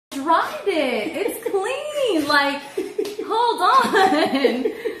dried it. It's clean. Like, hold on.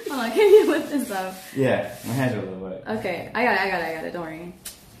 Hold on, can you lift this up? Yeah, my hands are a little wet. Okay, I got it. Don't worry.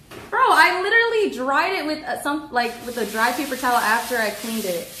 Bro, I literally dried it with with a dry paper towel after I cleaned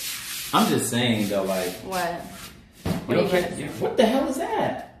it. I'm just saying though, like. What? What the hell is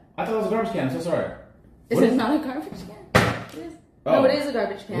that? I thought it was a garbage can. I'm so sorry. Is it not a garbage can? It is. Oh, no, it is a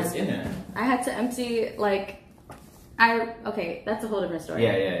garbage can. What's in there? I had to empty okay, that's a whole different story.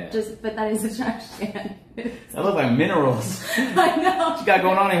 Yeah. But that is a trash can. That looks like minerals. I know. What you got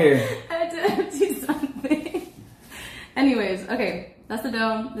going on in here? I had to empty something. Anyways, okay, that's the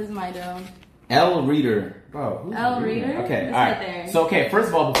dome. This is my dome. L Reader. Bro, who's L Reader? Okay, all right. There. So, okay, first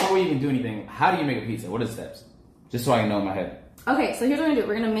of all, before we even do anything, how do you make a pizza? What are the steps? Just so I can know in my head. Okay, so here's what we're gonna do.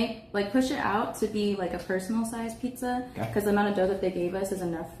 We're gonna push it out to be like a personal size pizza, because the amount of dough that they gave us is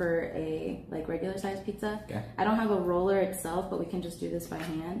enough for a regular size pizza. Okay. I don't have a roller itself, but we can just do this by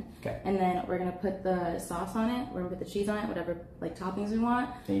hand. Okay. And then we're gonna put the sauce on it. We're gonna put the cheese on it, whatever toppings we want.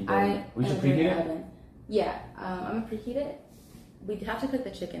 We should preheat it? Yeah, I'm gonna preheat it. We'd have to cook the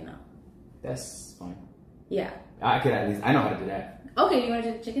chicken though. That's fine. Yeah. I could at least, I know how to do that. Okay, you wanna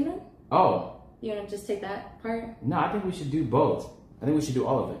do the chicken then? Oh. You want to just take that part? No, I think we should do both. I think we should do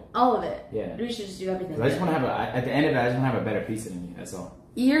all of it. All of it? Yeah. We should just do everything. I just want to have at the end of it, I just want to have a better pizza than you. That's all.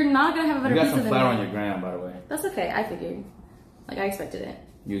 You're not going to have a better pizza than me. You got some flour on your ground, by the way. That's okay. I figured. I expected it.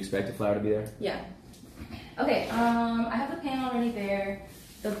 You expected flour to be there? Yeah. Okay, I have the pan already there.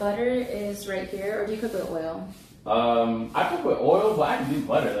 The butter is right here. Or do you cook with oil? I cook with oil, but I can do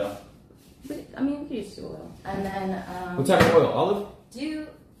butter, though. I mean, we could just do oil. And then... what type of oil? Olive?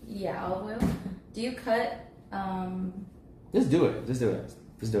 Yeah, olive oil. Do you cut, Just do it.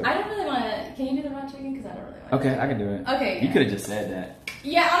 I don't really want to, can you do the raw chicken? Because I don't really want to. Okay, I can do it. Okay. You could have just said that.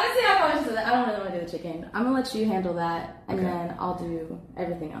 Yeah, honestly, I probably should have said that. I don't really want to do the chicken. I'm going to let you handle that, and then I'll do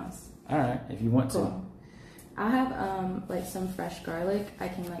everything else. Alright, if you want to. I have, some fresh garlic I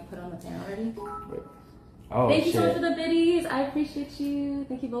can, put on the pan already. Oh, Thank you so much for the biddies. I appreciate you.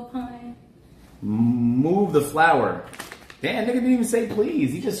 Thank you, Bob Pine. Move the flour. Damn, nigga didn't even say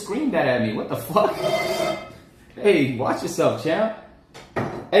please. He just screamed that at me. What the fuck? Hey, watch yourself, champ.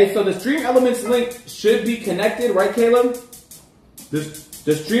 Hey, so the Stream Elements link should be connected, right, Caleb?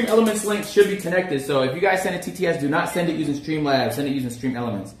 The Stream Elements link should be connected. So if you guys send it TTS, do not send it using Streamlabs. Send it using Stream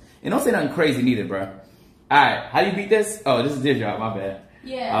Elements. And don't say nothing crazy neither, bro. All right, how do you beat this? Oh, this is your job. My bad.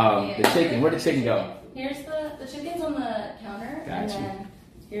 Yeah. The chicken. Where'd the chicken go? Here's the chicken's on the counter. Got you. Then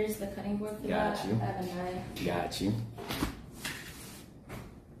here's the cutting board for that. Got you. I have a knife. Got you.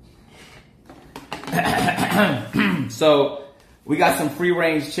 So we got some free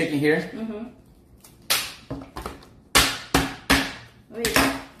range chicken here. Wait.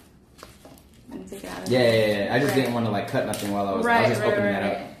 Take it out of Yeah. I just didn't want to cut nothing while I was just opening that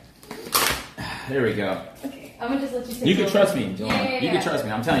up. There we go. Okay, I'm gonna just let you take You can trust me, Jalon. Yeah. You can trust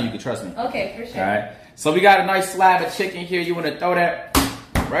me. I'm telling you, you can trust me. Okay, for sure. All right. So we got a nice slab of chicken here. You want to throw that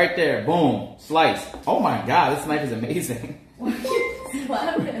right there. Boom. Slice. Oh my God, this knife is amazing. Why would you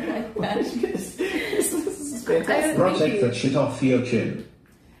slap it like that? This is fantastic. Take that shit off your chin.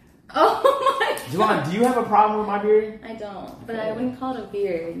 Oh my God. Jalon, do you have a problem with my beard? I don't, but I wouldn't call it a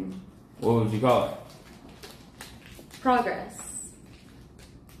beard. What would you call it? Progress.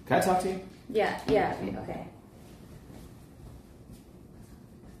 Can I talk to you? Yeah, okay.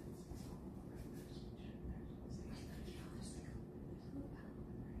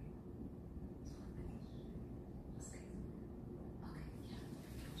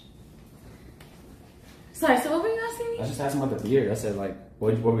 Sorry, so what were you asking me? I was just asking about the beard. I said, what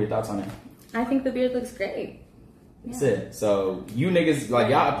were your thoughts on it? I think the beard looks great. That's it. So, you niggas,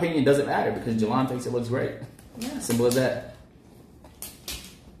 y'all opinion doesn't matter because Jalon thinks it looks great. Yeah. Simple as that.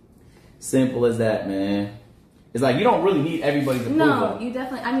 Simple as that, man. It's you don't really need everybody's approval. No, you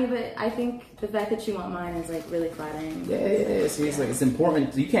definitely, but I think the fact that you want mine is really flattering. Yeah. See, it's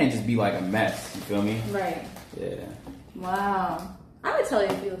important. You can't just be a mess. You feel me? Right. Yeah. Wow. I would tell you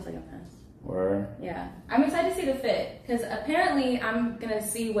if you look like a mess. Word. Yeah. I'm excited to see the fit because apparently I'm going to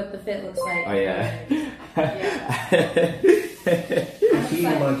see what the fit looks like. Oh, yeah. Yeah. I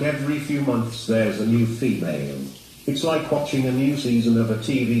feel like every few months there's a new female. It's like watching a new season of a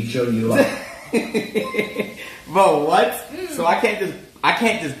TV show you like. Bro, what? So I can't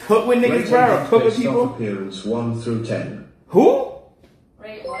just cook with niggas, bro, or cook with people? Appearance 1 through 10. Who?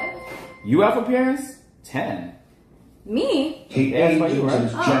 Wait, what? You have appearance? 10. Me? He Yeah, that's why aimed you were.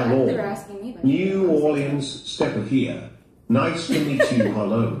 into Oh, I thought they were Jalon. asking me. New Orleans, step of here. Nice to meet you,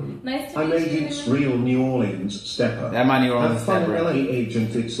 Jalon. Nice to I'm meet you. Agent's real New Orleans stepper. That my New Orleans Have fun, stepper. LA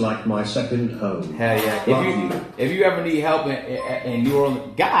agent. It's like my second home. Hell yeah. If you ever need help in New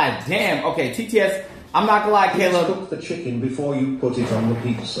Orleans, god damn. Okay, TTS, I'm not gonna lie, Please Caleb. cook the chicken before you put it on the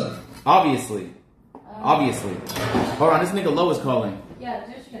pizza. Obviously. Hold on, this nigga Low is calling. Yeah,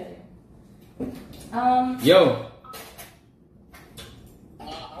 do what you gotta do. Yo. I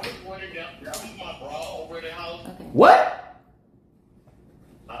was wondering, I leave my bra over at the house. Okay. What?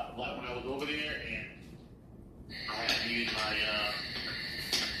 Like when I was over there, and I had to use my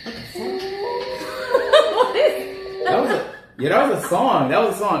That was a song. That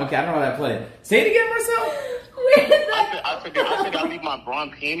was a song. Okay, I don't know how that played. Say it again, Marcel. I said I leave my bra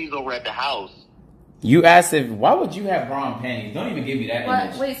and panties over at the house. You asked why would you have bra and panties? Don't even give me that What?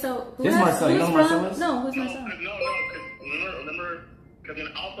 image. Wait, so This is Marcel. You know who Marcel is? No, who's No, Marcel? remember, because then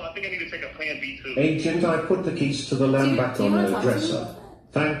also I think I need to take a plan B too. Agent, I put the keys to the lamb back do you on wanna her talk to me dresser. about that?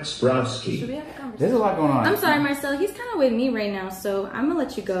 Thanks, Should we Browski. have a conversation? There's a lot going on. I'm sorry, Marcel. He's kind of with me right now, so I'm gonna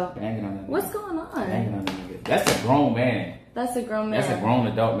let you go. Banging on that What's nigga. going Banging on? on that nigga. That's a grown man. That's a grown man. That's a grown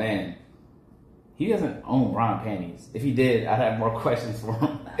adult man. He doesn't own bra and panties. If he did, I'd have more questions for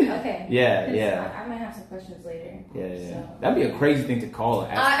him. Okay. Yeah, 'Cause yeah. I might have some questions later. Yeah. So. That'd be a crazy thing to call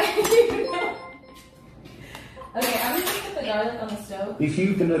and ask. Okay, I'm just gonna put the garlic on the stove. If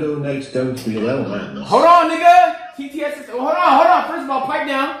you can donate, don't be low man. Hold on, nigga. TTS is. Hold on. First of all, pipe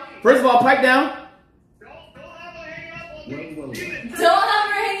down. Don't have her hanging up on me. Well, well. Don't have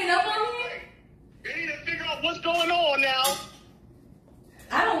her hanging up on me. You need to figure out what's going on now.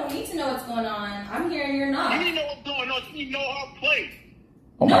 I don't need to know what's going on. I'm here and you're You not. need to know what's going on. You need to know her place.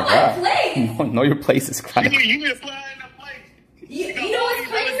 Oh Know my my god. place? Know your place is kind of. You need to fly in the place. You know what's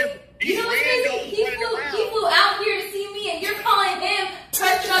crazy? You know what's crazy? He flew out here to see me, and you're calling him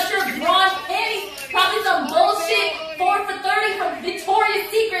pressing out your bronze panties. Probably some bullshit 4 for 30 from Victoria's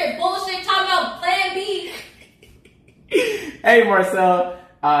Secret bullshit talking about Plan B. Hey, Marcel.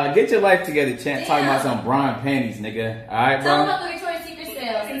 Get your life together, champ. Talking Damn. about some bra and panties, nigga. All right, Tell him bro. about the Victoria's Secret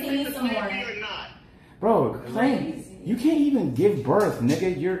sale since he needs some more. You're not. Bro, you can't even give birth,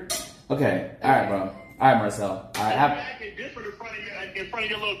 nigga. You're okay. All right, bro. All right, Marcel. All right, You acting different in front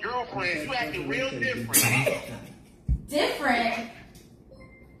of your little girlfriend. You acting real different. Different.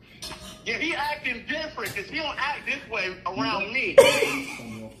 Yeah, he acting different because he don't act this way around me.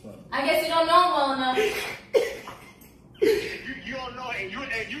 I guess you don't know him well enough. You don't know, and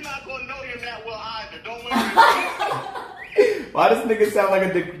you're not gonna know him that well either. Don't worry. Why does nigga sound like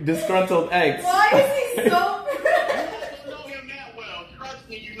a disgruntled ex? Why is he so... You don't know him that well. Trust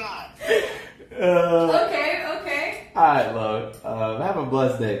me, you're not. Okay. All right, love. Have a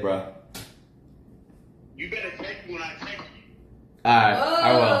blessed day, bro. You better text me when I text you. All right,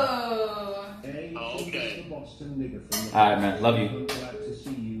 I will. Oh. Hey, Okay. the Boston nigga from the All right, man. Love you. Glad to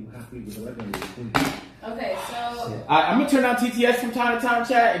see you happy with the revenue. Okay, so... I'm gonna turn on TTS from time to time,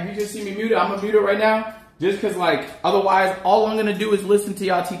 chat. If you just see me muted, I'm gonna mute it right now. Just cause, like, otherwise, all I'm gonna do is listen to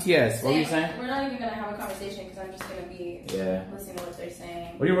y'all TTS. What are you saying? We're not even gonna have a conversation because I'm just gonna be listening to what they're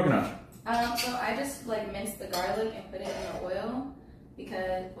saying. What are you working on? So I just like minced the garlic and put it in the oil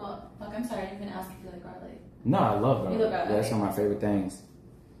because, well, fuck, I'm sorry, I didn't even ask if you like garlic. No, I love garlic. You love garlic, Yeah, that's okay. one of my favorite things.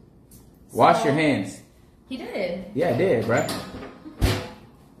 Wash your hands. He did. Yeah, I did, bro.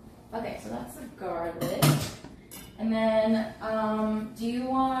 Okay, so that's the garlic. And then, do you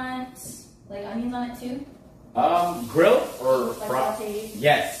want like onions on it too? Grill or Like fry? sauteed?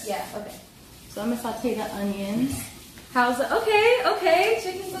 Yes. Yeah, okay. So I'm gonna saute the onions. How's it? Okay.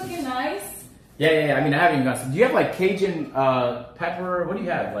 Chicken's looking nice. Yeah. I mean, I haven't even got. Do you have like Cajun pepper? What do you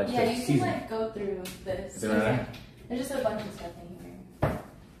have? Like Yeah, to you can season? like go through this. Is it right there? There's just a bunch of stuff in here.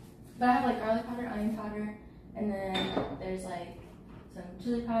 But I have like garlic powder, onion powder, and then there's like some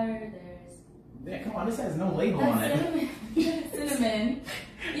chili powder. There's Yeah, come on, this has no label on that's it. cinnamon. Cinnamon.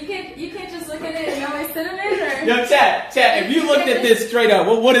 You can't just look at it and know it's cinnamon, or Yo, chat. If you looked at this straight up,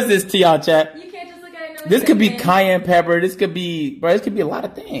 what is this to y'all, chat? you can't just look at it and know it's This could be cinnamon. cayenne pepper. This could be, bro. This could be a lot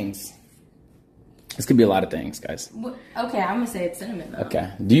of things. This could be a lot of things, guys. Okay, I'm gonna say it's cinnamon though.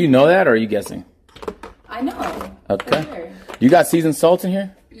 Okay. Do you know that, or are you guessing? I know. Okay. For sure. You got seasoned salt in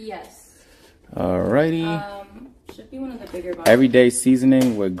here? Yes. Alrighty. Should be one of the bigger boxes. Everyday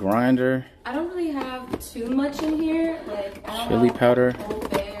seasoning with grinder. I don't really have too much in here. Like I don't Chili have powder. Old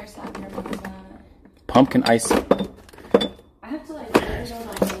Bay or South Carolina. Pumpkin ice. I have to like write those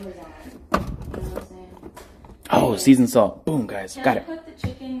numbers on it. You know what I'm saying? Oh, seasoned salt. Boom, guys. Can Got I it. put the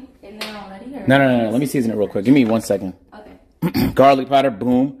chicken in there already? Or No. Let me season it real quick. Give me 1 second. Okay. Garlic powder.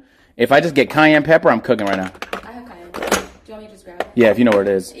 Boom. If I just get cayenne pepper, I'm cooking right now. I have cayenne. Do you want me to just grab it? Yeah, if you know where it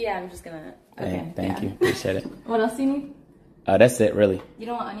is. Yeah, I'm just gonna. Okay. Hey, thank yeah. you. Appreciate it. What else do you need? That's it, really. You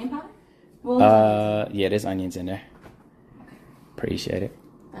don't want onion powder? Well, yeah, there's onions in there. Appreciate it.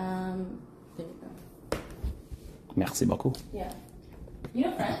 there you go. Merci beaucoup. Yeah. You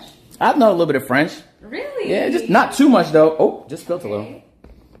know French? I know a little bit of French. Really? Yeah, just not too much though. Oh, just spilled a little.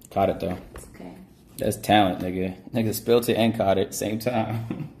 Caught it though. It's okay. That's talent, nigga. Nigga spilled it and caught it same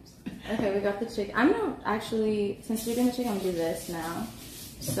time. Okay, we got the chicken. I'm gonna actually, since you're doing the chicken, I'm gonna do this now.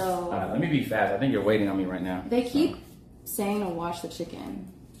 So. Let me be fast. I think you're waiting on me right now. They keep saying to wash the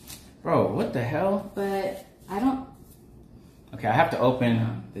chicken. Bro, what the hell? But I don't. Okay, I have to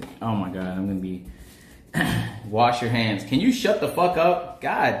open. Oh my god, I'm gonna be. Wash your hands. Can you shut the fuck up?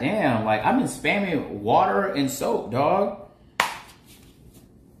 God damn, like I've been spamming water and soap, dog.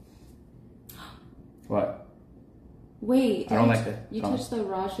 What? Wait, I don't like that. You touched the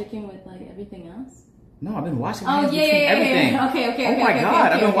raw chicken with like everything else? No, I've been washing my hands yeah, between everything. yeah. Okay. Oh my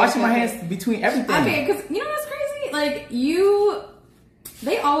god, I've been washing my hands between everything. Okay, because you know what's crazy? Like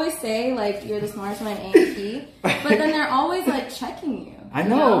they always say like you're the smartest one in A&P, but then they're always like checking you. I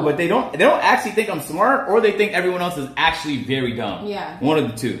know, but they don't actually think I'm smart, or they think everyone else is actually very dumb. Yeah. One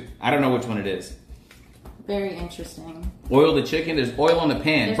of the two. I don't know which one it is. Very interesting. Oil the chicken. There's oil on the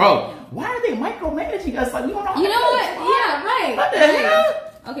pan. There's Bro, oil. why are they micromanaging us? Like, we don't know how You to know do what? it. Yeah, right. What the right.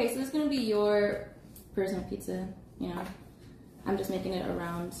 hell? Okay, so this is gonna be your personal pizza. You know, I'm just making it a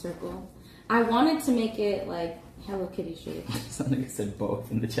round circle. I wanted to make it like Hello Kitty shape. Some nigga said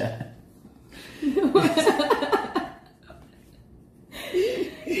both in the chat.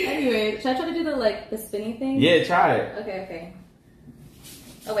 Anyway, should I try to do the spinny thing? Yeah, try it. Okay.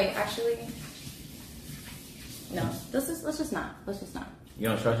 Oh wait, actually, no. Let's just not. You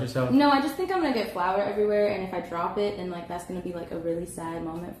don't trust yourself? No, I just think I'm gonna get flour everywhere, and if I drop it, then like that's gonna be like a really sad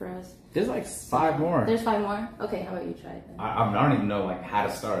moment for us. There's like 5 more. There's 5 more. Okay, how about you try it then? I don't even know like how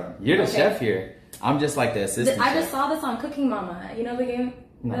to start. You're the chef here. I'm just like the assistant. I chef. just saw this on Cooking Mama. You know the game?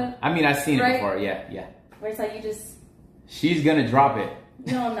 No. I mean, I've seen it Right? before. Yeah. Where it's like you just. She's gonna drop it.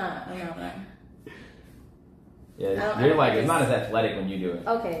 No, I'm not. Yeah, you're like, it's not as athletic when you do it.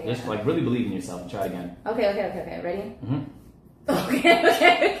 Okay. Just like really believe in yourself and try it again. Okay. Ready? Mm-hmm. Okay.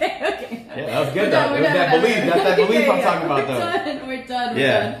 Yeah, that was good though. It was that belief. That's that belief I'm talking about though. We're done.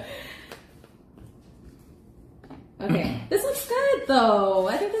 Yeah. Okay. This looks good though.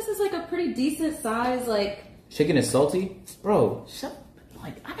 I think this is like a pretty decent size, like. Chicken is salty? Bro, shut.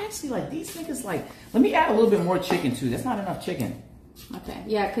 Like, I actually like these niggas like, let me add a little bit more chicken too. That's not enough chicken. Okay.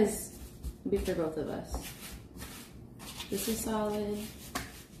 Yeah, because it'll be for both of us. This is solid.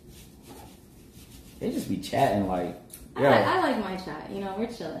 They just be chatting like, yo. I like my chat. You know,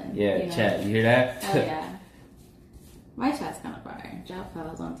 we're chilling. Yeah, you know? chat. You hear that? Oh yeah. My chat's kind of fire. Job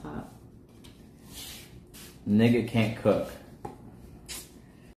piles on top. Nigga can't cook.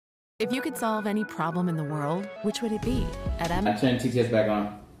 If you could solve any problem in the world, which would it be? At M. I turned TTS back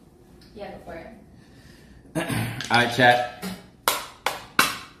on. Yeah, go for it. Alright, chat.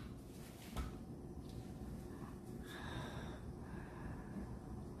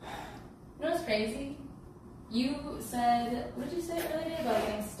 You know what's crazy? You said, what did you say earlier about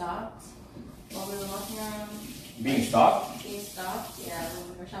getting stopped while we were walking around? Being stopped? Being stopped, yeah,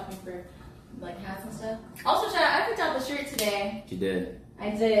 when we were shopping for like hats and stuff. Also, Chad, I picked out the shirt today. You did. I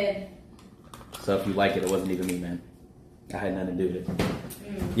did. So if you like it, it wasn't even me, man. I had nothing to do with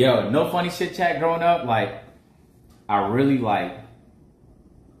it. Yo, no funny shit chat growing up. Like, I really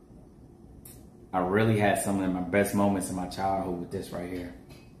had some of my best moments in my childhood with this right here.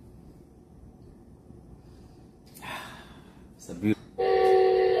 It's a beautiful.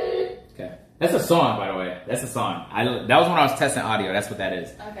 Okay. That's a song, by the way. That's a song. That was when I was testing audio. That's what that is.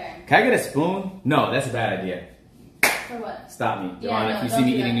 Okay. Can I get a spoon? No, that's a bad idea. For what? Stop me. Yeah, Jalon, no, if you don't see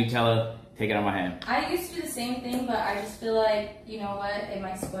me do eating that. Nutella, take it out of my hand. I used to do the same thing, but I just feel like, you know what, it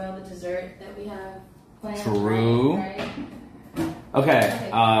might spoil the dessert that we have planned. True. Right? Okay.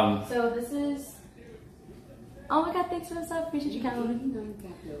 So this is. Oh my god, thanks for the sub. Appreciate you,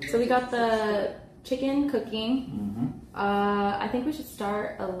 Calvin. So we got the chicken cooking. I think we should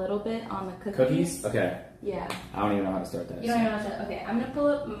start a little bit on the cookies. Cookies? Okay. Yeah. I don't even know how to start that. You don't even know how to. Okay, I'm gonna pull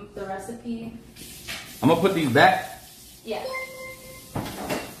up the recipe. I'm gonna put these back. Yeah.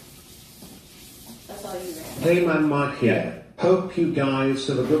 That's all you, right? Hey man, Mike here. Hope you guys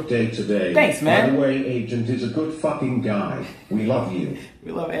have a good day today. Thanks, man. By the way, Agent is a good fucking guy. We love you.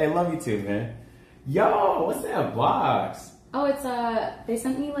 I love you too, man. Yo, what's that box? Oh, it's they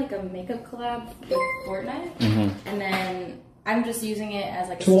sent me like a makeup collab with Fortnite, and then I'm just using it as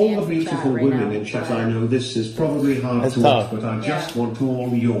like a To all stand the for beautiful chat women right in now. chat, I know this is probably hard That's to tough. watch, but I just Yeah. want all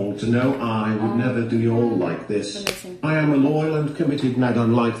y'all to know I would never do y'all like this. Amazing. I am a loyal and committed nag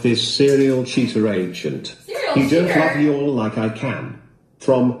unlike this serial cheater agent. Serial serial He don't cheater. love you all like I can.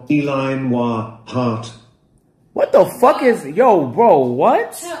 From Eli Noir Heart. What the fuck is... Yo, bro,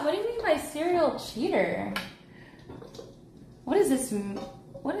 what? Chat, what do you mean by serial cheater? What is this?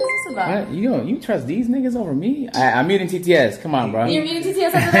 What is this about? What? You trust these niggas over me? I'm muting TTS. Come on, bro. You're muting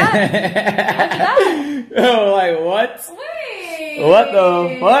TTS after that? After that? Oh, like, what? Wait. What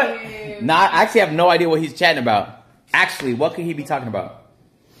the fuck? Nah, I actually have no idea what he's chatting about. Actually, what could he be talking about?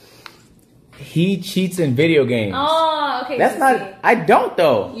 He cheats in video games. Oh, okay. That's Zeusy. not... I don't,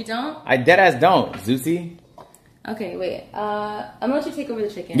 though. You don't? I deadass don't. Zeusy? Okay, wait. I'm gonna let you take over the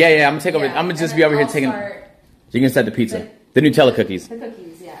chicken. Yeah, I'm gonna take over. Yeah, I'm gonna just and be over then here taking... I'll start You can set the pizza. The Nutella cookies. the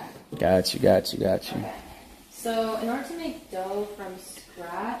cookies, yeah. Got you. Okay. So, in order to make dough from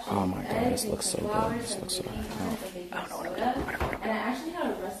scratch, Oh my God, this eggs looks so and good. flours This and looks so baking good. powder and baking soda. And I actually had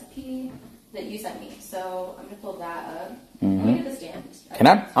a recipe that you sent me, so I'm gonna pull that up. Let me get the stand. Can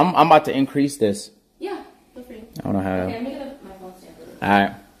I? I'm about to increase this. Yeah, feel free. I don't know how. Okay, I'm gonna get my phone stand. All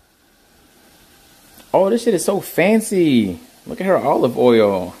right. Oh, this shit is so fancy. Look at her olive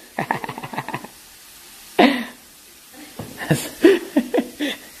oil.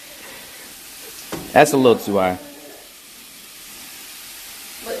 That's a little too high.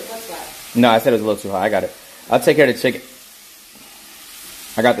 What's that? No, I said it was a little too high. I got it. I'll take care of the chicken.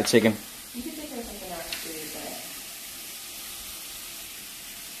 I got the chicken. You could take care of something else too,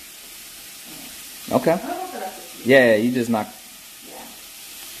 but Okay. I don't want the recipe. Yeah, you just knock. Yeah.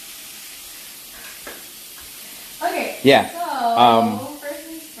 Okay. Yeah. So first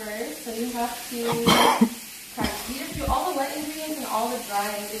things first. So you have to you have to do all the wet ingredients and all the dry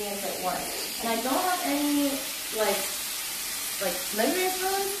ingredients at once. And I don't have any like measuring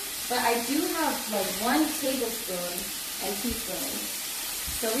spoons, but I do have like 1 tablespoon and teaspoons.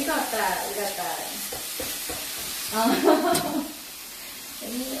 So we got that.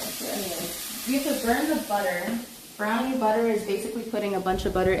 Anyways, you have to burn the butter. Browning butter is basically putting a bunch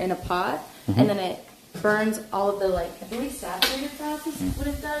of butter in a pot, and then it burns all of the I believe saturated fats is what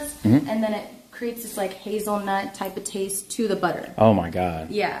it does, and then it creates this like hazelnut type of taste to the butter. Oh my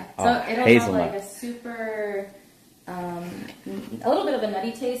God. Yeah, so Oh, it'll hazelnut. have like a super, a little bit of a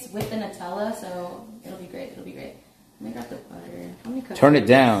nutty taste with the Nutella, so it'll be great. Let me grab the butter. How many cups? Turn it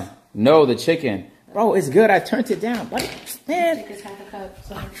down. No, the chicken. Bro, it's good. I turned it down. What? Man. Take this half a cup.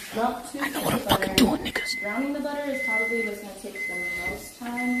 So not too much butter. fucking doing, niggas. Browning the butter is probably what's going to take the most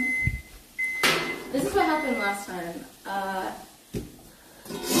time. This is what happened last time.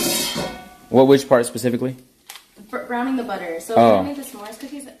 Which part specifically? Browning the butter. So Oh. when I made the s'mores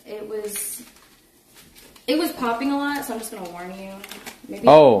cookies, it was popping a lot, so I'm just going to warn you. Maybe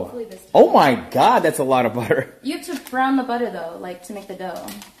hopefully this time. Oh my God, that's a lot of butter. You have to brown the butter though, like to make the dough.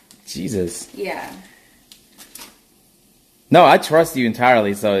 Jesus. Yeah. No, I trust you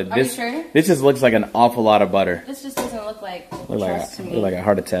entirely. So this, you sure? this just looks like an awful lot of butter. This just doesn't look like Look trust to me. like a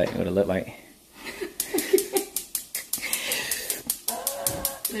heart attack. What it look like?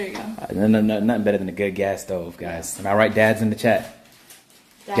 There you go. No, nothing better than a good gas stove, guys. Am I right, dads in the chat?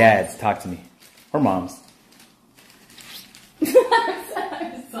 Dads, talk to me. Or moms.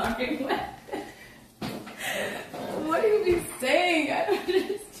 I'm sorry. What do you be saying? I don't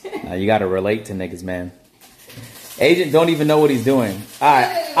understand. You gotta relate to niggas, man. Agent don't even know what he's doing.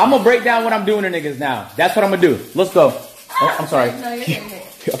 Alright, I'm gonna break down what I'm doing to niggas now. That's what I'm gonna do. Let's go. Oh, I'm sorry. No, you're saying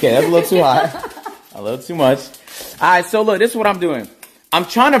it. Okay, that's a little too high. A little too much. Alright, so look, this is what I'm doing. I'm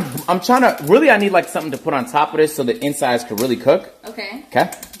trying to, really I need like something to put on top of this so the insides could really cook. Okay.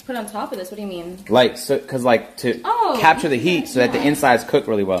 Okay? Put on top of this. What do you mean? Like, so, cause like to capture the heat so that the insides cook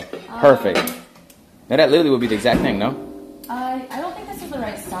really well. Perfect. Now that literally would be the exact thing, no? I don't think this is the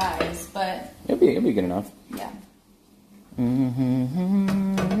right size, but It'll be good enough. yeah.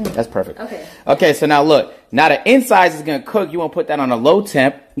 That's perfect. Okay. Okay, so now look. Now the insides is gonna cook. You wanna put that on a low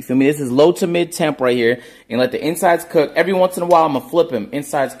temp. You feel me? This is low to mid temp right here. And let the insides cook. Every once in a while I'm gonna flip them.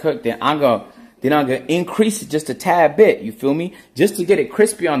 Insides cook, then I'm gonna increase it just a tad bit. You feel me? Just to get it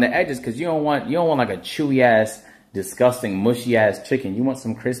crispy on the edges, because you don't want like a chewy ass, disgusting, mushy ass chicken. You want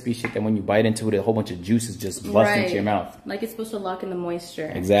some crispy shit that when you bite into it, a whole bunch of juices just bust into your mouth. Like it's supposed to lock in the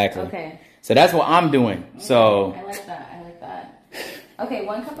moisture. Exactly. Okay. So that's what I'm doing. So I like that. Okay,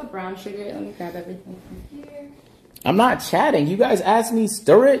 1 cup of brown sugar. Let me grab everything from here. I'm not chatting. You guys ask me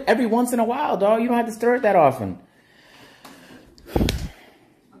stir it every once in a while, dog. You don't have to stir it that often.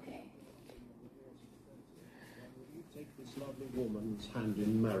 Okay. Take this lovely woman's hand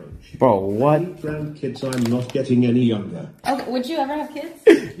in marriage. Bro, what? 8 grandkids, I'm not getting any younger. Okay, would you ever have kids?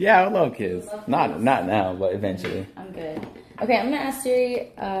 Yeah, I love kids. Not now, but eventually. I'm good. Okay, I'm gonna ask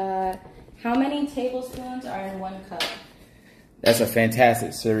Siri, how many tablespoons are in 1 cup? That's a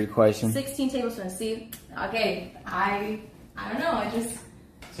fantastic Siri question. 16 tablespoons. See, okay, I don't know. I just.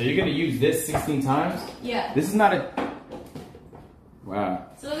 So you're gonna use this 16 times? Yeah. This is not a. Wow.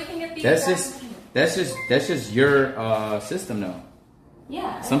 So we can get these. That's just your system though.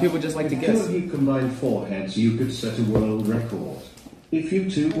 Yeah. Some people just like to If guess. two of you combined foreheads, you could set a world record. If you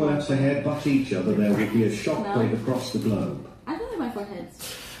two were to headbutt each other, there would be a shockwave across the globe. I feel like my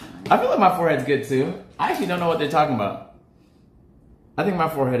forehead's. I feel like my forehead's good too. I actually don't know what they're talking about. I think my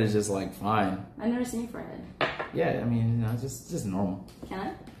forehead is just like fine. I've never seen your forehead. Yeah, I mean, you know, it's just normal. Can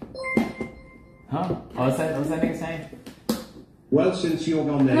I? Huh? What's that nigga saying? Well, since you're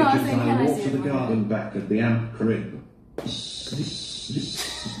gone No, I naked, think, can I'll I walk see to the it? garden back at the amp crib. So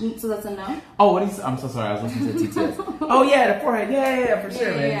that's a no? Oh, what is? I'm so sorry. I was listening to TTS. Oh yeah, the forehead. Yeah, for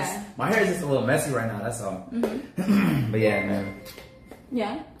sure, man. Yeah. My hair is just a little messy right now. That's all. But yeah, man.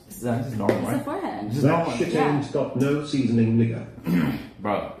 Yeah. This is normal, It's a right? forehead. This is That normal, shit Yeah. ain't got no seasoning, nigga.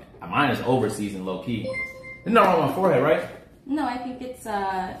 bro. Mine is over seasoned, low key. There's nothing wrong with my forehead, right? No, I think it's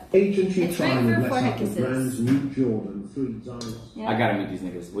Agent, you It's try great and for mess forehead up the kisses. brand new Jordan 3 times. yeah. I gotta meet these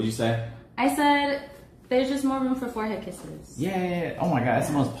niggas. What'd you say? I said there's just more room for forehead kisses. Yeah. Oh my god, that's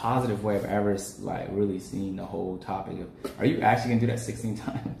the most positive way I've ever like really seen the whole topic of. Are you actually gonna do that 16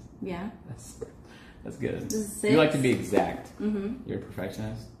 times? Yeah. That's good. This is You like 6. to be exact. Mm-hmm. You're a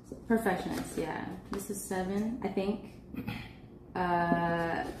perfectionist. Perfectionist, yeah. This is 7, I think.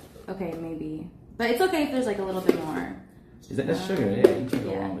 Okay, maybe. But it's okay if there's like a little bit more. That's sugar? Yeah, you can't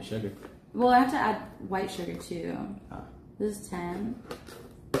go yeah. wrong with sugar. Well, I have to add white sugar too. Oh. This is 10.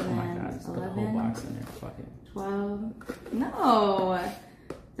 Oh my And god, just put the whole 11, box in there. Fuck it. 12. No.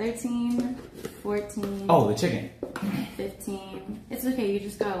 13, 14. Oh, the chicken. 15. It's okay, you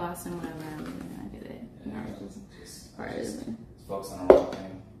just got lost in whatever I'm doing. I get it. You know, it's just part of it. Just focus on the wrong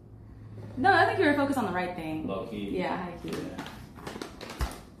thing. No, I think you were focused on the right thing. Low key. Yeah, high key. Yeah.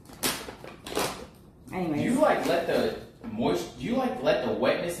 Anyways. Do you like let the let the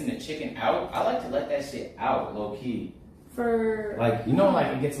wetness in the chicken out? I like to let that shit out, low key. For Like, you know, like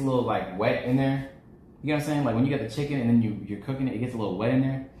it gets a little like wet in there. You know what I'm saying? Like when you get the chicken and then you're cooking it, it gets a little wet in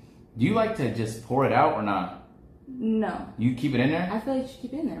there. Do you like to just pour it out or not? No. You keep it in there? I feel like you should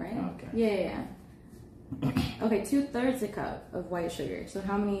keep it in there, right? Okay. Yeah. Okay, 2/3 a cup of white sugar. So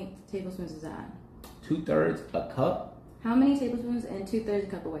how many tablespoons is that? 2/3 a cup? How many tablespoons and 2/3 a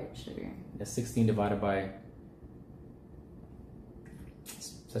cup of white sugar? That's 16 divided by.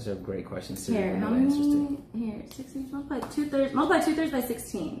 Such a great question. Siri Here, will how know the answers to. many? Here, 16 multiply 2/3. Multiply 2/3 by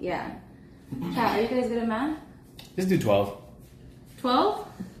 16. Yeah. Chat, are you guys good at math? Let's do 12. 12?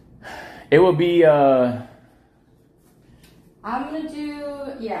 It will be I'm gonna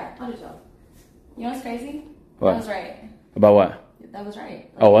do, yeah, I'll do 12. You know what's crazy? What? That was right. about what? That was right.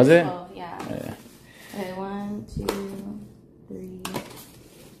 Oh, was it? 12, yeah. Yeah. Okay, 1, 2, 3,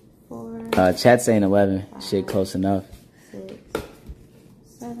 4, Chat's saying 11. Shit, close enough. 6,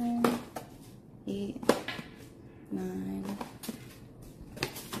 7, 8, 9,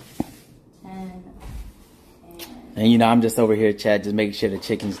 10, And you know, I'm just over here, chat, just making sure the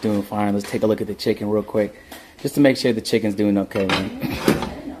chicken's doing fine. Let's take a look at the chicken real quick, just to make sure the chicken's doing okay, man. I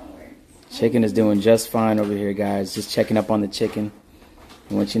didn't know it worked. Chicken is doing just fine over here, guys. Just checking up on the chicken.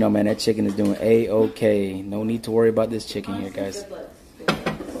 I want you to know, man, that chicken is doing A-okay. No need to worry about this chicken here, guys. Good looks.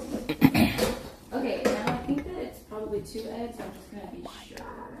 Okay, now I think that it's probably 2 eggs. I'm just gonna be sure.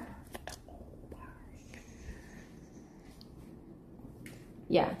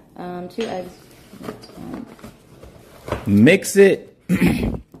 Yeah, 2 eggs. Mix it.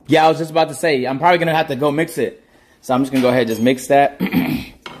 Yeah, I was just about to say, I'm probably going to have to go mix it. So I'm just going to go ahead and just mix that.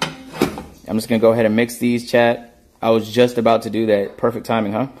 I'm just going to go ahead and mix these, chat. I was just about to do that. Perfect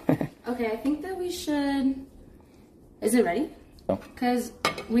timing, huh? Okay, I think that we should... Is it ready? Oh. Because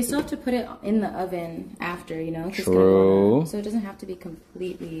we still have to put it in the oven after, you know? 'cause it's True. gonna warm up, so it doesn't have to be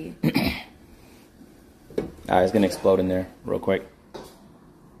completely... Alright, it's going to explode in there real quick.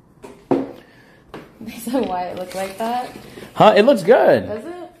 Is that why it looked like that? Huh? It looks good. Does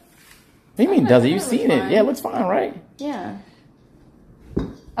it? What do you mean, does it? You've seen it. Yeah, it looks fine, right? Yeah.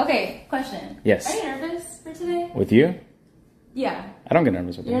 Okay, question. Yes. Are you nervous for today? With you? Yeah. I don't get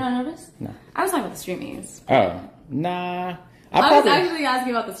nervous with you. You're not nervous? No. I was talking about the streamies. Oh, nah. I was actually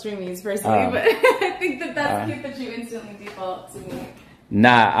asking about the streamies personally, Oh. but I think that that's cute that you instantly default to me.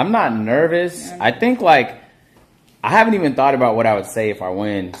 Nah, I'm not nervous. I think, like, I haven't even thought about what I would say if I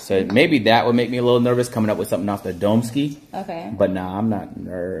win. So maybe that would make me a little nervous coming up with something off the dome ski. Okay. But nah, I'm not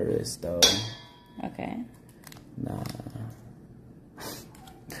nervous, though. Okay. Nah.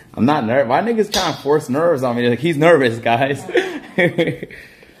 I'm not nervous. Why niggas trying to force nerves on me? Like, he's nervous, guys. I think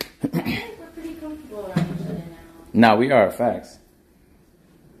we're pretty comfortable around each other now. No, we are. Facts.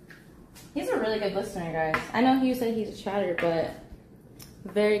 He's a really good listener, guys. I know you said he's a chatter, but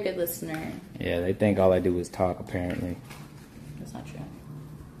very good listener. Yeah, they think all I do is talk, apparently. That's not true.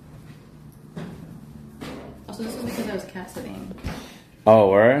 Also, this is because I was cat sitting. Oh,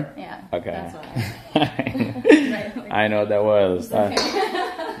 were? Yeah. Okay. That's why. I know what that was. Okay.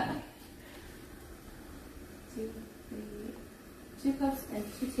 2 cups and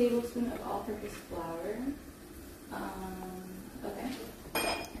 2 tablespoons of all-purpose flour. Okay.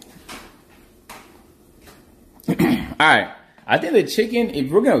 All right. I think the chicken,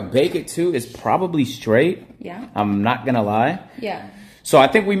 if we're going to bake it too, is probably straight. Yeah. I'm not going to lie. Yeah. So I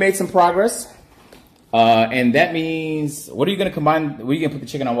think we made some progress. And that means, what are you going to combine? What are you going to put the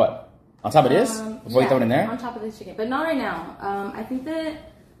chicken on what? On top of this? Before you throw it in there? On top of the chicken. But not right now. I think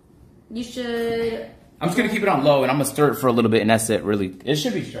that you should... I'm just going to keep it on low and I'm going to stir it for a little bit and that's it, really. It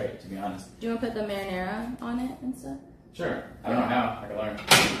should be straight, to be honest. Do you want to put the marinara on it and stuff? Sure. I don't know how. I can learn.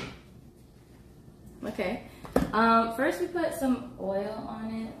 Okay. First we put some oil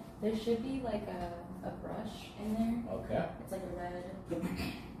on it. There should be like a brush in there. Okay. It's like a red.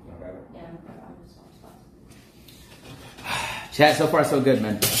 Yeah, I'm just Chat, so far so good,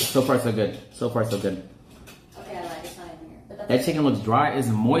 man. So far so good. So far so good. Okay, I lied. It's not in here. But that's That chicken looks dry. It's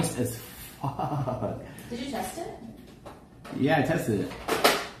moist as fuck. Did you test it? Yeah, I tested it.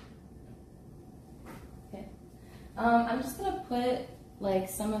 Okay. I'm just gonna put like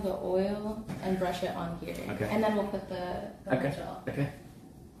some of the oil and brush it on here. Okay. And then we'll put the mozzarella. Okay.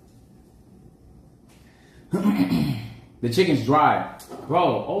 The chicken's dry.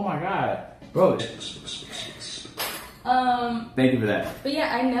 Bro, oh my god. Bro. Thank you for that. But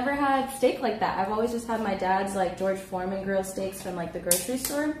yeah, I never had steak like that. I've always just had my dad's like George Foreman grill steaks from like the grocery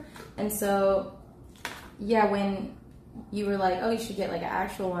store. And so, yeah, when you were like, oh, you should get like an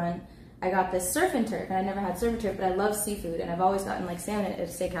actual one, I got this surf and turf, and I never had surf and turf, but I love seafood, and I've always gotten like salmon at a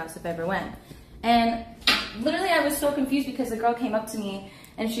steakhouse if I ever went. And literally I was so confused because the girl came up to me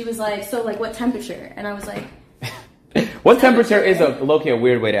and she was like, so like what temperature? And I was like, what temperature is a low-key a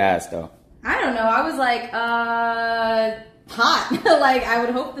weird way to ask though? I don't know. I was like, hot. Like I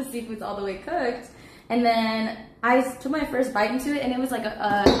would hope the seafood's all the way cooked. And then I took my first bite into it and it was like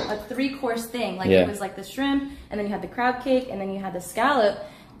a 3-course thing. Like it was like the shrimp and then you had the crab cake and then you had the scallop.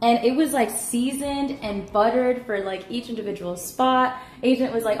 And it was like seasoned and buttered for like each individual spot.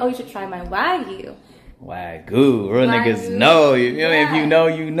 Agent was like, oh, you should try my Wagyu. Wagyu. Real niggas know. You know, if you know,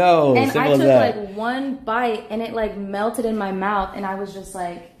 you know. And Simple I took as that. like one bite and it like melted in my mouth and I was just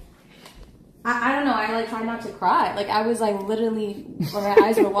like, I don't know, I like tried not to cry. Like I was like literally, my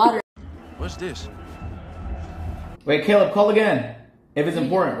eyes were watering. What's this? Wait, Caleb, call again. If it's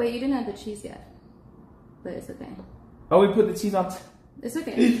important. Wait, you didn't have the cheese yet. But it's okay. Oh, we put the cheese on. It's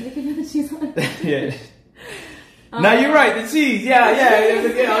okay. We can put the cheese on. Yeah. No, you're right. The cheese. Yeah. It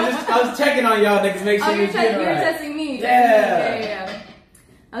was, I was checking on y'all niggas. Make sure you were right. testing me. Yeah.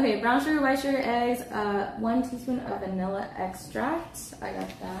 Okay, brown sugar, white sugar, eggs, 1 teaspoon of vanilla extract. I got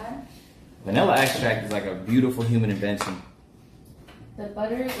that. Vanilla extract is like a beautiful human invention. The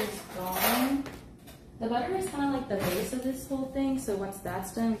butter is gone. The butter is kind of like the base of this whole thing. So once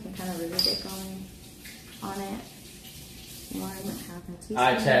that's done, we can kind of really get going on it. 1.5 teaspoon. All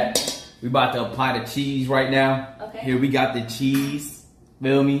right, chat. We about to apply the cheese right now. Okay. Here we got the cheese.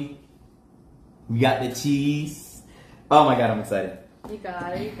 Feel me? We got the cheese. Oh my god, I'm excited. You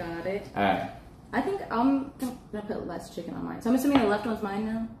got it. You got it. All right. I think I'm gonna put less chicken on mine. So I'm assuming the left one's mine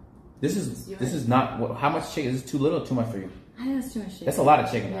now. This is not. How much chicken? Is this too little or too much for you? I think that's too much chicken. That's a lot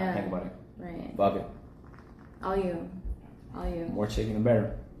of chicken now. Yeah. Think about it. Right. Fuck it. All you. More chicken, the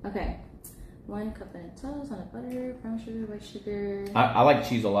better. Okay. 1 cup and toast on a butter, brown sugar, white sugar. I like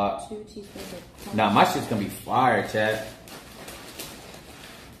cheese a lot. 2 teaspoons of Nah, my shit's gonna be fire, chat.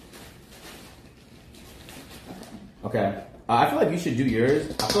 Okay. I feel like you should do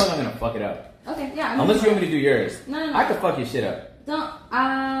yours. I feel like I'm gonna fuck it up. Okay, yeah. Unless you want me to do yours. No. I could fuck your shit up. Don't.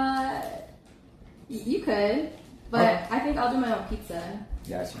 You could, but Okay. I think I'll do my own pizza.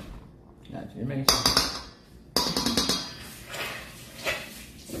 Gotcha. You're making sure.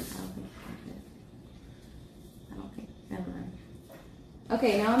 I don't think. Never mind.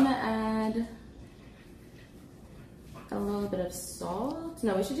 Okay, now I'm gonna add a little bit of salt.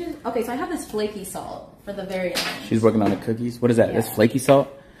 No, we should do. Okay, so I have this flaky salt for the very end. She's working on the cookies. What is that? Yeah. That's flaky salt?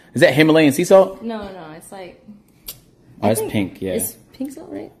 Is that Himalayan sea salt? No, it's like. Oh, it's pink, yeah. It's pink salt,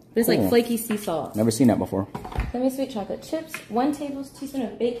 right? There's Cool. like flaky sea salt. Never seen that before. Semi-sweet chocolate chips, 1 tablespoon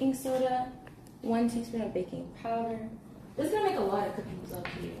of baking soda, 1 teaspoon of baking powder, This is gonna make a lot of cooking up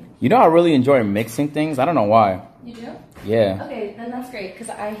to you. You know, I really enjoy mixing things. I don't know why. You do? Yeah. Okay, then that's great because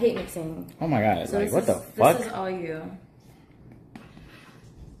I hate mixing. Oh my god! So Like, what the fuck? This is all you.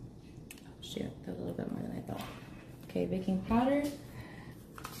 Shoot, that was a little bit more than I thought. Okay, baking powder.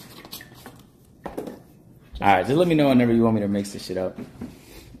 All right, just let me know whenever you want me to mix this shit up.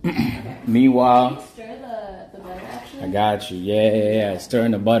 Okay. Meanwhile, Can you stir the butter actually? I got you. Yeah.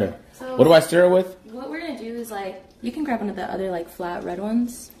 Stirring the butter. So What do I stir it with? What we're gonna do is like, you can grab one of the other like flat red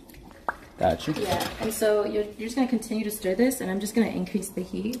ones. Got you. Yeah, and so you're just gonna continue to stir this, and I'm just gonna increase the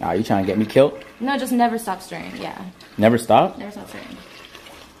heat. Ah, you trying to get me killed? No, just never stop stirring. Yeah, Never stop? never stop stirring.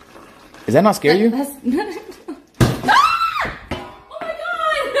 Does that not scare you? That's ah! Oh my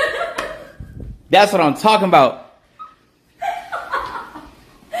god! That's what I'm talking about.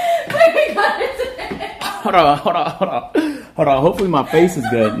 Wait, we got it. Hold on. Hopefully my face is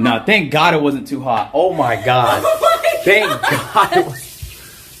good. Nah, thank God it wasn't too hot. Oh my God. Oh my Thank god. God it was.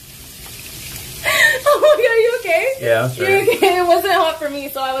 Oh my god, are you okay? Yeah, I'm You're okay. It wasn't hot for me,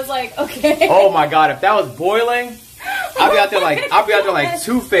 so I was like, okay. Oh my God, if that was boiling, I'd be out there like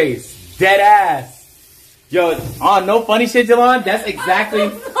Two-Face. Dead ass. Yo, no funny shit, Jalon. That's exactly.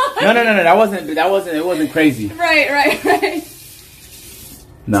 No. It wasn't crazy. Right.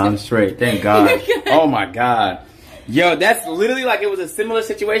 No, I'm straight. Thank God. Oh my God. Yo, that's literally like it was a similar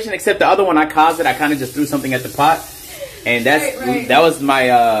situation, except the other one I caused it. I kind of just threw something at the pot, and Right. that was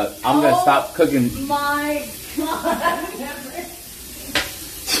my. I'm gonna stop cooking. My god.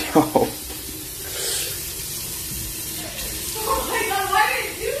 Yo. Oh my god, why did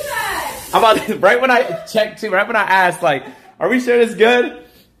you do that? How about right when I checked too? Right when I asked, like, are we sure it's good?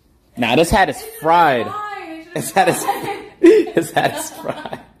 Nah, this hat is fried. This hat is. His hat is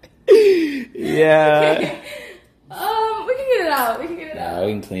fried. Yeah. Okay. We can get it out.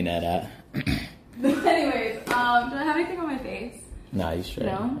 We can clean that out. Anyways, do I have anything on my face? Nah, you straight.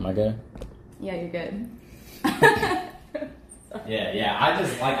 No? Am I good? Yeah, you're good. Yeah. I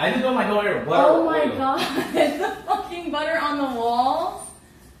just don't like going here. Oh my god, the fucking butter on the walls.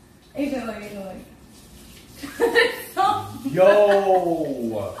 Asian look. It's so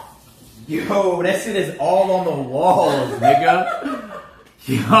Yo, that shit is all on the walls, nigga.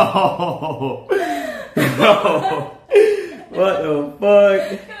 Yo. What the fuck?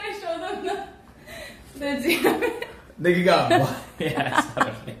 Can I show them the Nigga got yeah.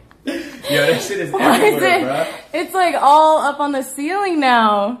 Yo, that shit is Why is everywhere, it? bro. It's like all up on the ceiling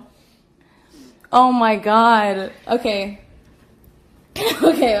now. Oh my god. Okay.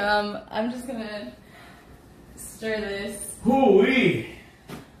 Okay, I'm just gonna stir this. Hoo-wee.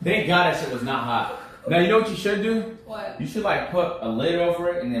 Thank God that shit was not hot. Now, you know what you should do? What? You should, like, put a lid over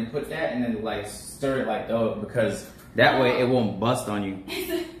it and then put that and then, like, stir it like that because that way it won't bust on you.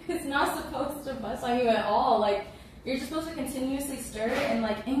 It's not supposed to bust on you at all. Like, you're just supposed to continuously stir it and,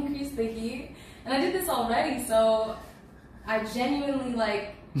 like, increase the heat. And I did this already, so I genuinely,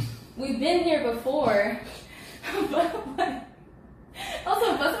 like, we've been here before. But, like,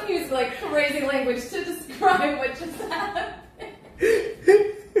 also, Busman used, like, crazy language to describe what just happened.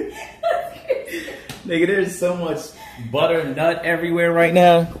 Nigga, there's so much butter nut everywhere right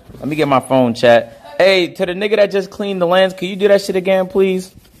now. Let me get my phone, chat. Hey, to the nigga that just cleaned the lens, can you do that shit again,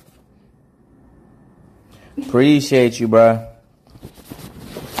 please? Appreciate you, bruh.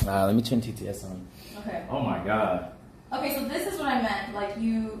 Let me turn TTS on. Okay. Oh my God. Okay, so this is what I meant. Like,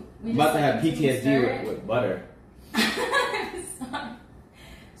 I'm about to have PTSD with butter. Sorry.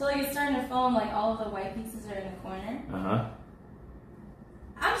 So, like, it's starting to foam, like, all of the white pieces are in the corner. Uh-huh.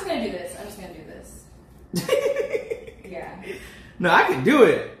 I'm just gonna do this. Yeah. No, I can do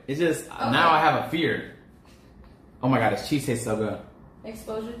it. It's just, now I have a fear. Oh my God, this cheese tastes so good.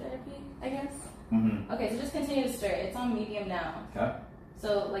 Exposure therapy, I guess? Mm-hmm. Okay, so just continue to stir it. It's on medium now. Okay.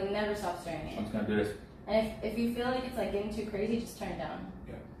 So, like, never stop stirring I'm it. just gonna do this. And if you feel like it's, like, getting too crazy, just turn it down.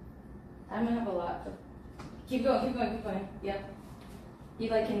 Okay. I'm gonna have a lot. But keep going. Yep. You,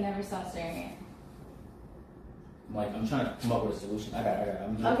 like, can never stop stirring it. I'm trying to come up with a solution. I got it.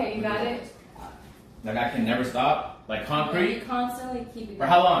 Okay, you got it? Like, I can never stop? Like Yeah, concrete? you constantly keep it For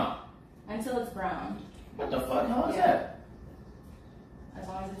how long? until it's brown. What the fuck? How long is Yeah. that? As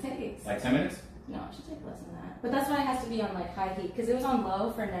long as it takes. Like 10 minutes? No, it should take less than that. But that's why it has to be on like high heat because it was on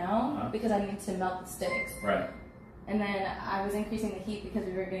low for now because I need to melt the sticks. Right. And then I was increasing the heat because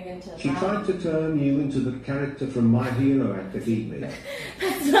we were getting into She brown. tried to turn you into the character from My Hero Academia.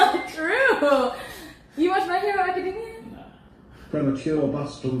 That's not true. You watch My Hero Academia? Nah. Premature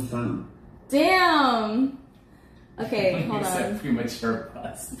Boston fan. Damn. Okay, hold You said on. premature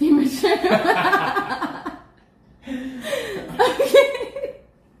bust. Premature.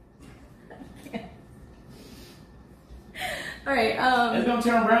 Okay. right. It's gonna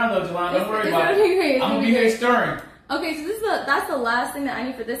turn brown though, Jalon. Don't worry it's about gonna be it. great, it's I'm gonna gonna be be here great. stirring. Okay, so that's the last thing that I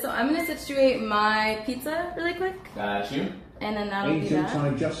need for this. So I'm gonna situate my pizza really quick, Got you. and then that'll be Agent, that. I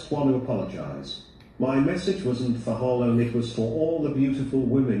just want to apologize. My message wasn't for Holland, it was for all the beautiful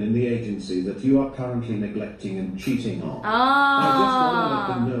women in the agency that you are currently neglecting and cheating on. I just want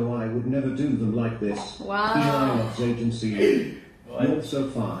to let them know I would never do them like this. Wow. Eli loves agency. What? You're so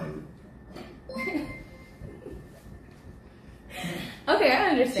fine. Okay, I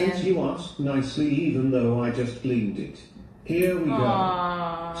understand. Since you asked nicely, even though I just cleaned it. Here we go.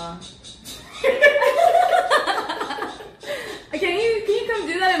 Aww. Can you come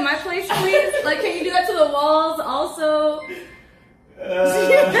do that in my place, please? Like, can you do that to the walls also?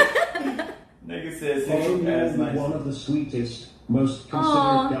 Nigga says Follow that's you nice. one of the sweetest, most considerate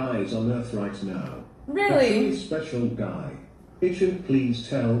Aw. guys on earth right now. Really? A truly special guy. Agent, please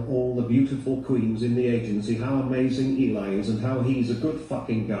tell all the beautiful queens in the agency how amazing Eli is and how he's a good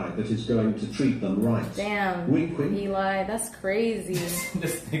fucking guy that is going to treat them right. Damn, Wink, wink. Eli, that's crazy.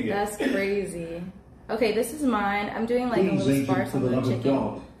 This nigga. That's crazy. Okay, this is mine. I'm doing like a Please, little agent, sparse for on the the love of chicken.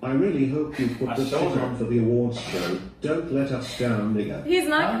 God, I really hope you put My the shit shoulder. on for the awards show. Don't let us down, nigga. He's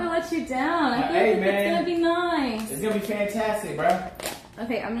not Huh? gonna let you down. I feel Hey, like man. it's gonna be nice. It's gonna be fantastic, bro.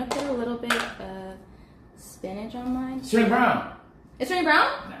 Okay, I'm gonna put a little bit of spinach on mine. String brown. It's turning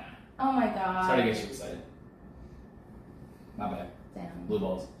brown? Nah. Oh my god. Sorry to get you excited. My bad. Damn, Blue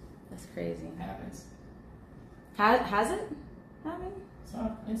balls. that's crazy. Happens. Has it happened?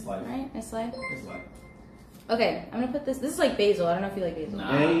 It's life. Right? It's like It's life. okay. I'm gonna put this. This is like basil. I don't know if you like basil.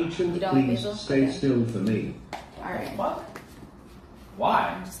 Nah. Agent, You don't like please basil? stay Okay. still for me. All right. Fuck.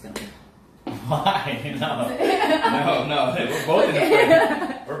 Why? I'm just gonna. Why? No. We're both in the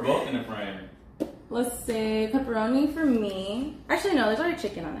frame. We're both in the frame. Let's say pepperoni for me. Actually, no. There's already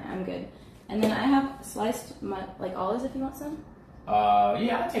chicken on it. I'm good. And then I have sliced like olives if you want some.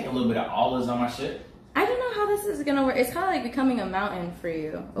 Yeah, I take a little bit of olives on my shit. I don't know how this is gonna work. It's kind of like becoming a mountain for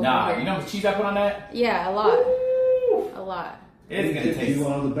you. Over Nah, here. you know how much cheese I put on that? Yeah, a lot. Woo! A lot. It's gonna Agent, taste. you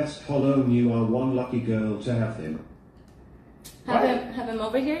are the best hollow and you are one lucky girl to have him. Have What? him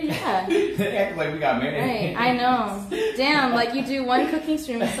over here? Yeah. They act like we got married. Right, I know. Damn, like you do one cooking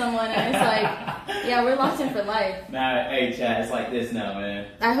stream with someone and it's like, yeah, we're locked in for life. Nah, hey, Chad, it's like this now, man.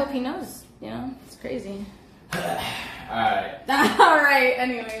 I hope he knows, you know? It's crazy. Alright, Alright,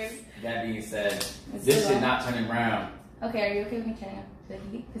 anyways. that being said, It's this too shit long. not turning brown. Okay, are you okay with me turning up the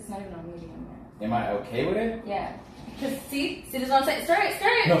heat? It's not even on medium yet. Am I okay with it? Yeah. Cause see this is what I'm saying. Stir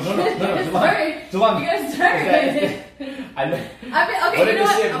it. No, Jalon. Stir it. Jalon. You gotta stir it. I know. Okay, What you if know the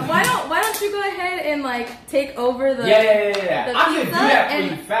what? shit- Why don't you go ahead and like take over the Yeah. the I can do pizza that for and-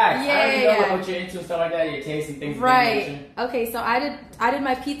 you fast. Yeah, I already know yeah, like, yeah. what you're into and stuff like that, your taste and things. Right. Okay, so I did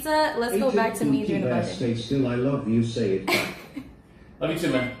my pizza. Let's go Agent back to me Cookie doing the Bear, budget. stay still, I love you, say it back. Love you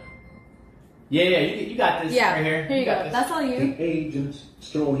too, man. Yeah, you got this Yeah. right here. Here you got go. this. That's all you. The agent,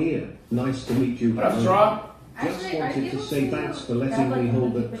 Straw here. Nice to meet you. What up, Hello. Straw? Just Actually, are wanted you to able say to thanks for grab, letting like, me one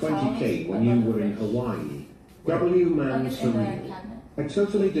hold of the the paper 20k when towels you above were the in fridge? Hawaii. W Like man it's for in the real. cabinet. I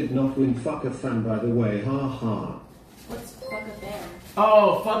totally did not win fuck a fan by the way, ha ha. What's fuck a fan?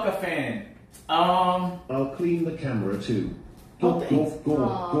 Oh, fuck a fan. I'll clean the camera too. Oh, Dork, thanks. dork, dork,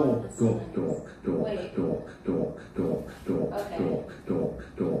 Aw, dork, that's dork, nice. dork, dork, Wait. dork, dork, dork, dork, Okay. dork, dork,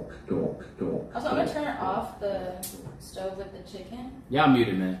 dork, dork, dork. Also, I'm gonna turn off the stove with the chicken. Y'all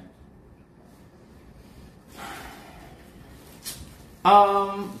muted, man.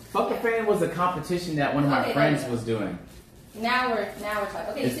 Fuck a fan was a competition that one of my Okay, friends okay. was doing. Now we're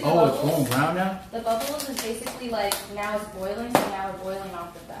talking. Okay, you see the It's bubbles? going brown now? The bubbles is basically like now it's boiling, so now we're boiling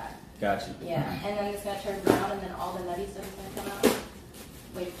off the fat. Got you. Yeah, and then it's gonna turn brown, and then all the nutty stuff is gonna come out.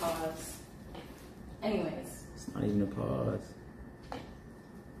 Wait, pause. Anyways. It's not even a pause.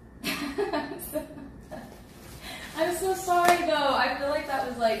 I'm so sorry though. I feel like that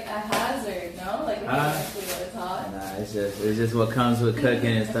was like a hazard, no? Like if you Huh? actually was hot. Nah, it's just what comes with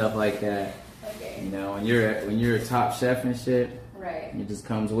cooking and stuff like that. Okay. You know, when you're a top chef and shit, Right. it just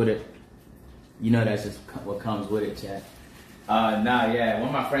comes with it. You know that's just what comes with it, chat. Yeah. One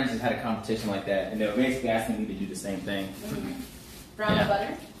of my friends just had a competition like that, and they were basically asking me to do the same thing. Brown Yeah. butter?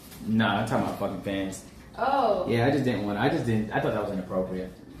 Nah, I'm talking about fucking fans. Oh. Yeah, I thought that was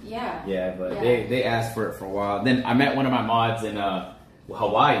inappropriate. Yeah. Yeah, but Yeah. they asked for it for a while. Then I met one of my mods in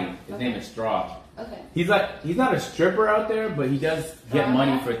Hawaii. His Okay. name is Straw. Okay. He's not a stripper out there, but he does get Straw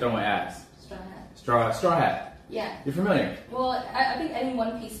money hat? for throwing ass. Straw hat. Straw hat. Yeah. You're familiar? Well, I think any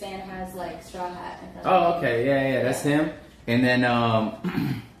One Piece fan has like straw hat. In front Oh, of okay. Yeah, that's him. And then,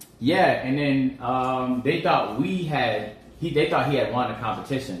 they thought we had They thought he had won a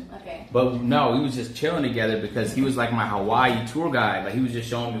competition. Okay. But no, we was just chilling together because he was like my Hawaii tour guide. Like he was just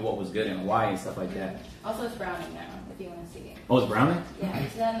showing me what was good in Hawaii and stuff like that. Also, it's browning now, if you want to see it. Oh, it's browning? Yeah, you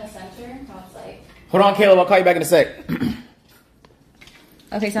see that in the center? How it's like... Hold on, Caleb. I'll call you back in a sec.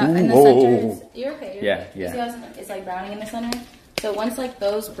 Okay, so in the center, you're okay. You're okay. Yeah. You see how it's like browning in the center? So once like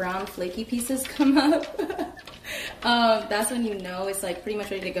those brown flaky pieces come up, that's when you know it's like pretty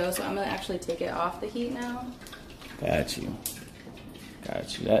much ready to go. So I'm gonna actually take it off the heat now. Got you.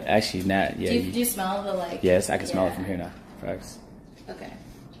 That actually not. Yeah. Do you smell the like? Yes, I can smell it from here now. Facts. Okay.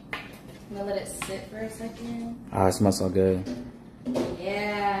 I'm gonna let it sit for a second. Oh, it smells so good.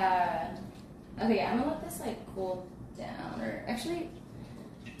 Yeah. Okay, yeah, I'm gonna let this like cool down. Or actually,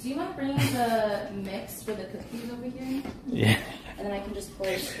 do you mind bringing the mix for the cookies over here? Yeah. And then I can just pour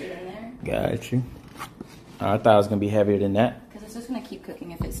it straight in there. Got you. I thought it was gonna be heavier than that. Because it's just gonna keep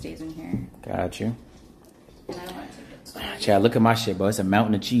cooking if it stays in here. Got you. And I don't want to take it. Chad, look at my shit, bro. It's a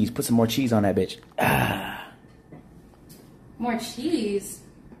mountain of cheese. Put some more cheese on that bitch. More cheese?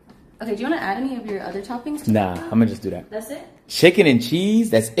 Okay, do you want to add any of your other toppings? Nah, I'm gonna just do that. That's it? Chicken and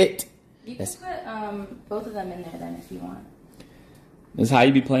cheese, that's it. You can put both of them in there then if you want. This is how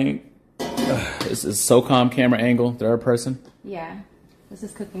you be playing. This is SOCOM camera angle, third person. Yeah, this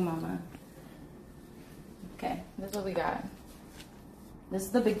is Cooking Mama. Okay, this is what we got. This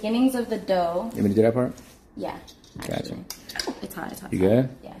is the beginnings of the dough. You want me to do that part? Yeah. Gotcha. It's hot, it's hot. You good?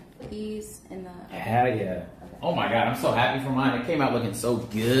 Yeah. These in the... Hell yeah. Okay. Oh my God, I'm so happy for mine. It came out looking so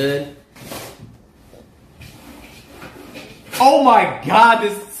good. Oh my God,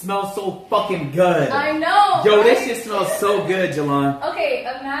 this smells so fucking good. I know. Yo, right? this shit smells so good, Jalon. Okay,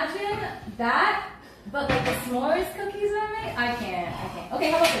 imagine that, but like the s'mores cookies I made. I can't.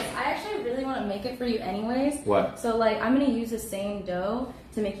 Okay, how about this? I actually really want to make it for you anyways. What? So like, I'm gonna use the same dough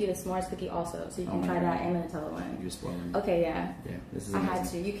to make you the s'mores cookie also, so you can try that and the Nutella one. You're spoiling me. Okay, yeah. Yeah, this is I amazing. had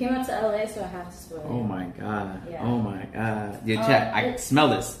to. You came out to LA, so I have to spoil it. Oh my God. Yeah. Oh my God. Yeah, chat, I smell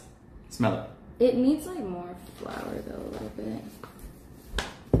this. Smell it. It needs like more flour though, a little bit.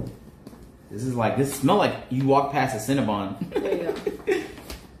 This smell like you walk past a Cinnabon. There you go.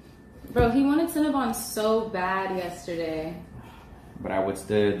 Bro, he wanted Cinnabon so bad yesterday. But I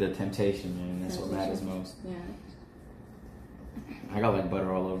withstood the temptation, man. That's what matters most. Yeah. I got like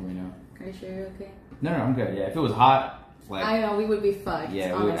butter all over me now. Are you sure you're okay? No, I'm good. Yeah, if it was hot, like I know, we would be fucked.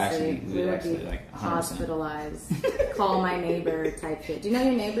 yeah, honestly. we would actually be like 100%. hospitalized. Call my neighbor type shit. Do you know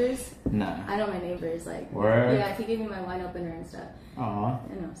your neighbors? Nah. I know my neighbors. Like, Word? yeah, he gave me my wine opener and stuff. Aw.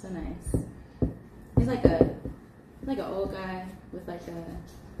 I know, so nice. He's like an old guy with like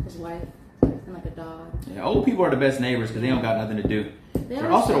his wife and like a dog. Yeah, old people are the best neighbors because they don't got nothing to do.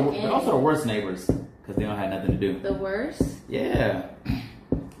 They're also the worst neighbors because they don't have nothing to do. The worst? Yeah. I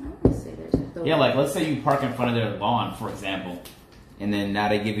wouldn't say they're the Yeah, worst. like let's say you park in front of their lawn, for example, and then now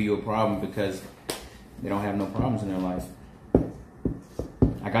they give you a problem because they don't have no problems in their life.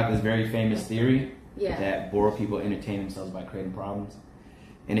 I got this very famous theory that bored people entertain themselves by creating problems,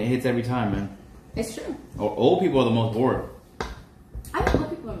 and it hits every time, man. It's true. Old people are the most bored. I think old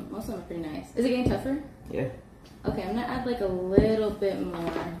people, most of them are pretty nice. Is it getting tougher? Yeah. Okay, I'm gonna add like a little bit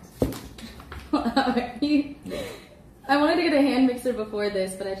more. I wanted to get a hand mixer before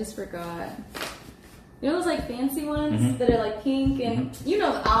this, but I just forgot. You know those like fancy ones that are like pink and you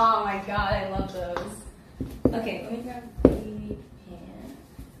know? Oh my god, I love those. Okay, let me grab the pan.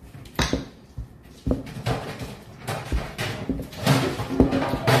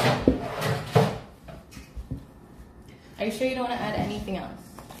 Are you sure you don't want to add anything else?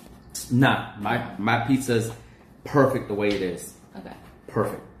 Nah, my pizza's perfect the way it is. Okay.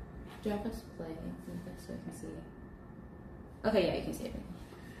 Perfect. Do you have us play so I can see? Okay, yeah, you can see everything.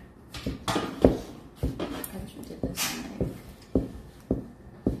 I wish we did this right.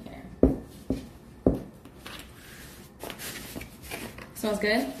 Here. Smells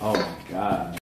good? Oh my god.